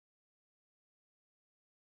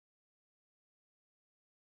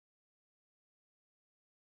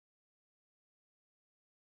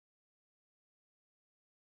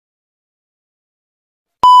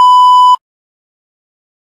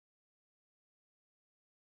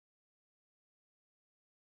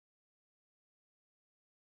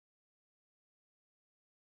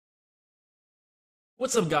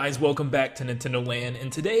What's up guys, welcome back to Nintendo Land,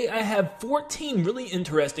 and today I have 14 really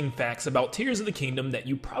interesting facts about Tears of the Kingdom that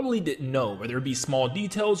you probably didn't know, whether it be small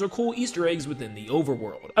details or cool Easter eggs within the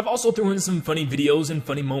overworld. I've also thrown in some funny videos and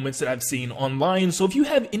funny moments that I've seen online, so if you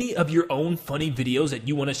have any of your own funny videos that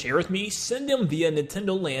you want to share with me, send them via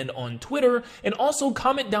Nintendo Land on Twitter, and also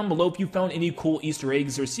comment down below if you found any cool Easter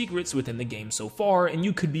eggs or secrets within the game so far, and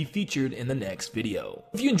you could be featured in the next video.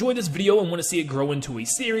 If you enjoyed this video and want to see it grow into a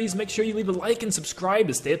series, make sure you leave a like and subscribe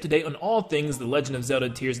to stay up to date on all things The Legend of Zelda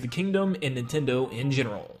Tears of the Kingdom and Nintendo in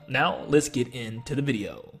general. Now, let's get into the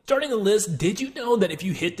video. Starting the list, did you know that if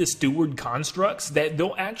you hit the steward constructs, that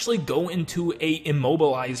they'll actually go into a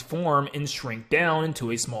immobilized form and shrink down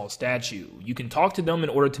into a small statue? You can talk to them in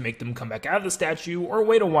order to make them come back out of the statue, or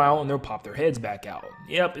wait a while and they'll pop their heads back out.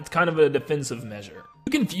 Yep, it's kind of a defensive measure.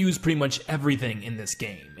 You can fuse pretty much everything in this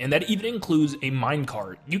game, and that even includes a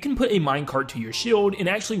minecart. You can put a minecart to your shield and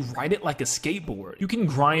actually ride it like a skateboard. You can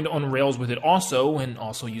grind on rails with it also, and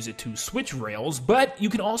also use it to switch rails, but you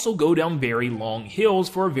can also go down very long hills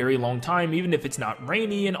for a very long time, even if it's not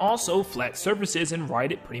rainy, and also flat surfaces, and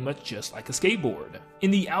ride it pretty much just like a skateboard. In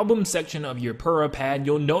the album section of your Pura pad,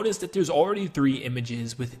 you'll notice that there's already 3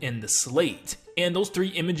 images within the slate. And those 3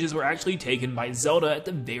 images were actually taken by Zelda at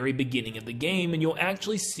the very beginning of the game, and you'll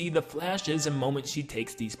actually see the flashes and moments she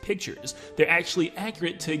takes these pictures. They're actually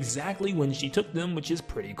accurate to exactly when she took them, which is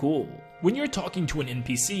pretty cool. When you're talking to an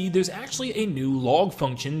NPC, there's actually a new log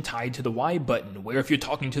function tied to the Y button, where if you're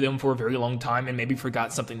talking to them for a very long time and maybe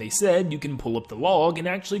forgot something they said, you can pull up the log and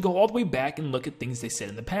actually go all the way back and look at things they said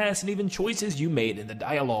in the past and even choices you made in the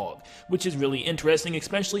dialogue, which is really interesting,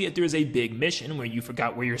 especially if there's a big mission where you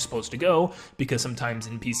forgot where you're supposed to go, because sometimes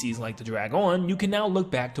NPCs like to drag on. You can now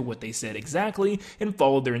look back to what they said exactly and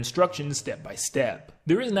follow their instructions step by step.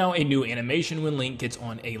 There is now a new animation when Link gets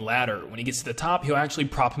on a ladder. When he gets to the top, he'll actually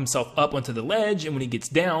prop himself up onto the ledge, and when he gets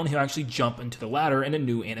down, he'll actually jump into the ladder in a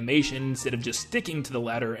new animation instead of just sticking to the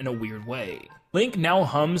ladder in a weird way. Link now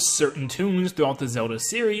hums certain tunes throughout the Zelda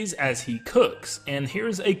series as he cooks, and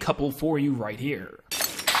here's a couple for you right here.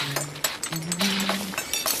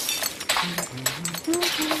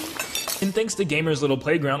 And thanks to Gamer's Little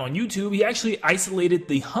Playground on YouTube, he actually isolated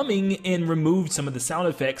the humming and removed some of the sound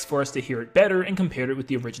effects for us to hear it better and compared it with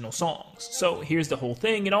the original songs. So here's the whole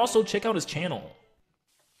thing, and also check out his channel.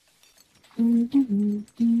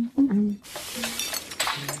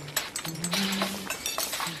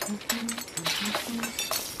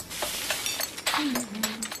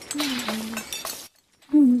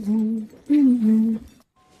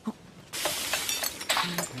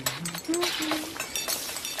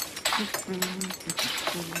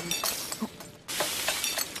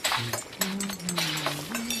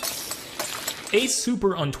 Ace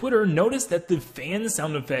Super on Twitter noticed that the fan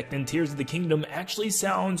sound effect in Tears of the Kingdom actually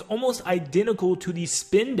sounds almost identical to the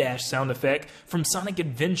spin dash sound effect from Sonic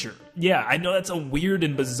Adventure. Yeah, I know that's a weird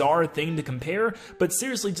and bizarre thing to compare, but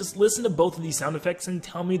seriously, just listen to both of these sound effects and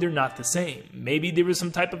tell me they're not the same. Maybe there was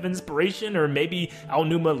some type of inspiration, or maybe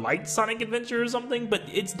Aonuma liked Sonic Adventure or something, but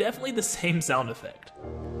it's definitely the same sound effect.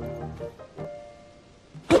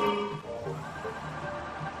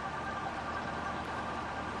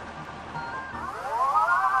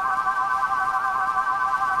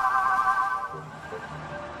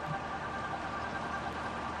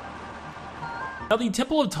 Now, the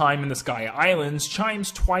Temple of Time in the Sky Islands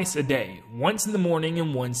chimes twice a day, once in the morning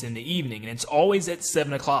and once in the evening, and it's always at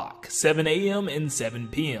 7 o'clock, 7 a.m. and 7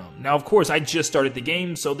 p.m. Now, of course, I just started the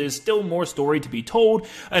game, so there's still more story to be told,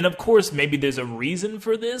 and of course, maybe there's a reason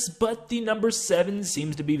for this, but the number 7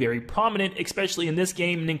 seems to be very prominent, especially in this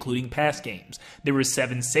game and including past games. There were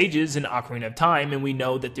 7 sages in Ocarina of Time, and we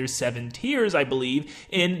know that there's 7 tears, I believe,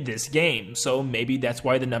 in this game, so maybe that's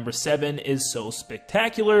why the number 7 is so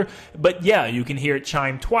spectacular, but yeah, you can hear it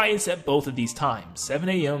chime twice at both of these times, 7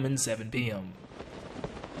 a.m. and 7 p.m.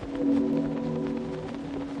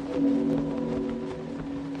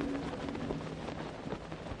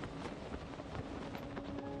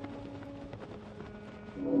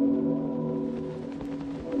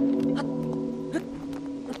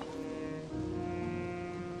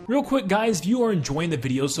 Real quick guys, if you are enjoying the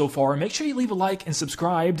video so far, make sure you leave a like and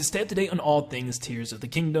subscribe to stay up to date on all things Tears of the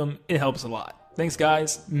Kingdom. It helps a lot. Thanks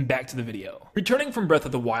guys, back to the video. Returning from Breath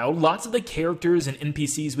of the Wild, lots of the characters and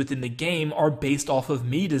NPCs within the game are based off of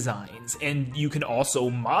Mii designs, and you can also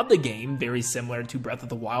mod the game very similar to Breath of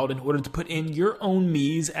the Wild in order to put in your own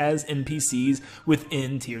Miis as NPCs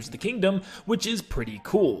within Tears of the Kingdom, which is pretty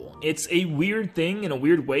cool. It's a weird thing in a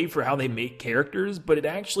weird way for how they make characters, but it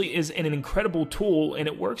actually is an incredible tool and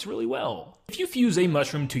it works really well. If you fuse a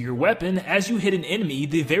mushroom to your weapon, as you hit an enemy,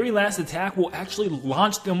 the very last attack will actually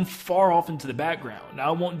launch them far off into the background.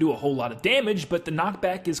 Now, it won't do a whole lot of damage, but the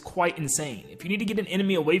knockback is quite insane. If you need to get an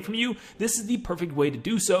enemy away from you, this is the perfect way to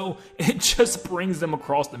do so. It just brings them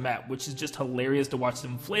across the map, which is just hilarious to watch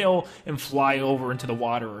them flail and fly over into the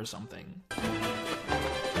water or something.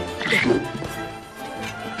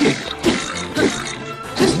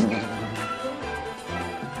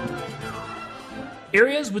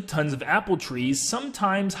 Areas with tons of apple trees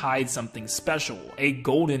sometimes hide something special, a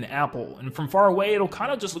golden apple, and from far away it'll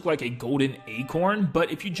kind of just look like a golden acorn, but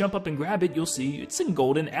if you jump up and grab it, you'll see it's a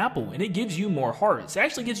golden apple, and it gives you more hearts. It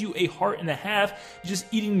actually gives you a heart and a half just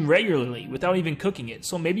eating regularly without even cooking it,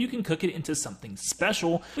 so maybe you can cook it into something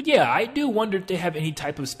special. But yeah, I do wonder if they have any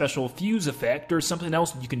type of special fuse effect or something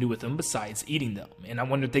else you can do with them besides eating them, and I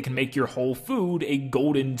wonder if they can make your whole food a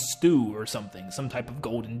golden stew or something, some type of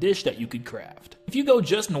golden dish that you could craft. If you go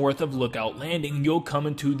just north of Lookout Landing, you'll come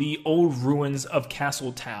into the old ruins of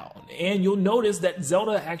Castle Town, and you'll notice that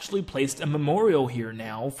Zelda actually placed a memorial here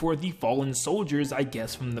now for the fallen soldiers, I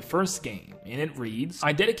guess, from the first game, and it reads,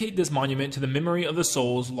 "I dedicate this monument to the memory of the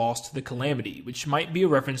souls lost to the calamity," which might be a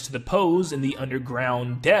reference to the pose in the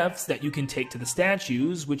underground depths that you can take to the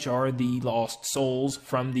statues, which are the lost souls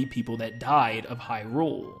from the people that died of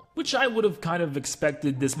Hyrule. Which I would have kind of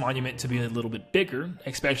expected this monument to be a little bit bigger,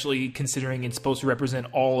 especially considering it's supposed to represent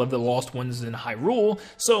all of the lost ones in Hyrule,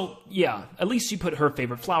 so yeah, at least she put her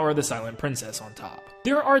favorite flower, the Silent Princess, on top.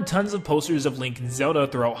 There are tons of posters of Link and Zelda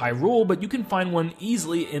throughout Hyrule, but you can find one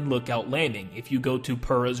easily in Lookout Landing. If you go to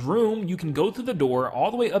Purah's room, you can go through the door all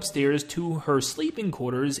the way upstairs to her sleeping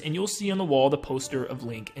quarters, and you'll see on the wall the poster of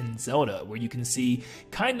Link and Zelda, where you can see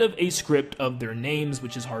kind of a script of their names,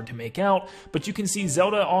 which is hard to make out, but you can see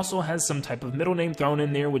Zelda also has some type of middle name thrown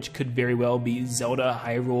in there, which could very well be Zelda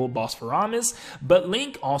Hyrule Bosphoramus, but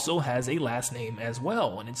Link also has a last name as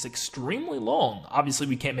well, and it's extremely long. Obviously,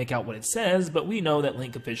 we can't make out what it says, but we know that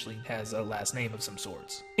Link officially has a last name of some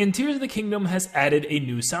sorts. And Tears of the Kingdom has added a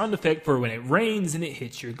new sound effect for when it rains and it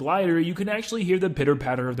hits your glider. You can actually hear the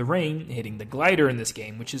pitter-patter of the rain hitting the glider in this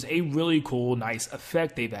game, which is a really cool, nice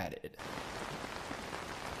effect they've added.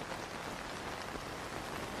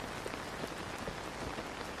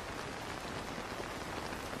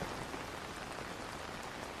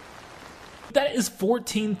 That is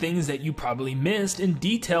 14 things that you probably missed and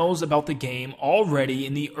details about the game already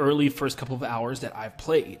in the early first couple of hours that I've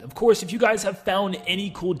played. Of course, if you guys have found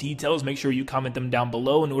any cool details, make sure you comment them down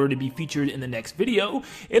below in order to be featured in the next video.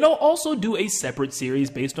 And I'll also do a separate series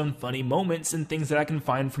based on funny moments and things that I can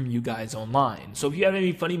find from you guys online. So if you have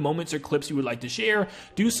any funny moments or clips you would like to share,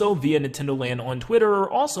 do so via Nintendo Land on Twitter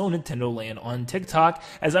or also Nintendo Land on TikTok,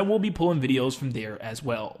 as I will be pulling videos from there as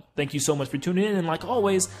well. Thank you so much for tuning in, and like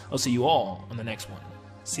always, I'll see you all on the next one.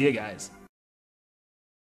 See ya, guys.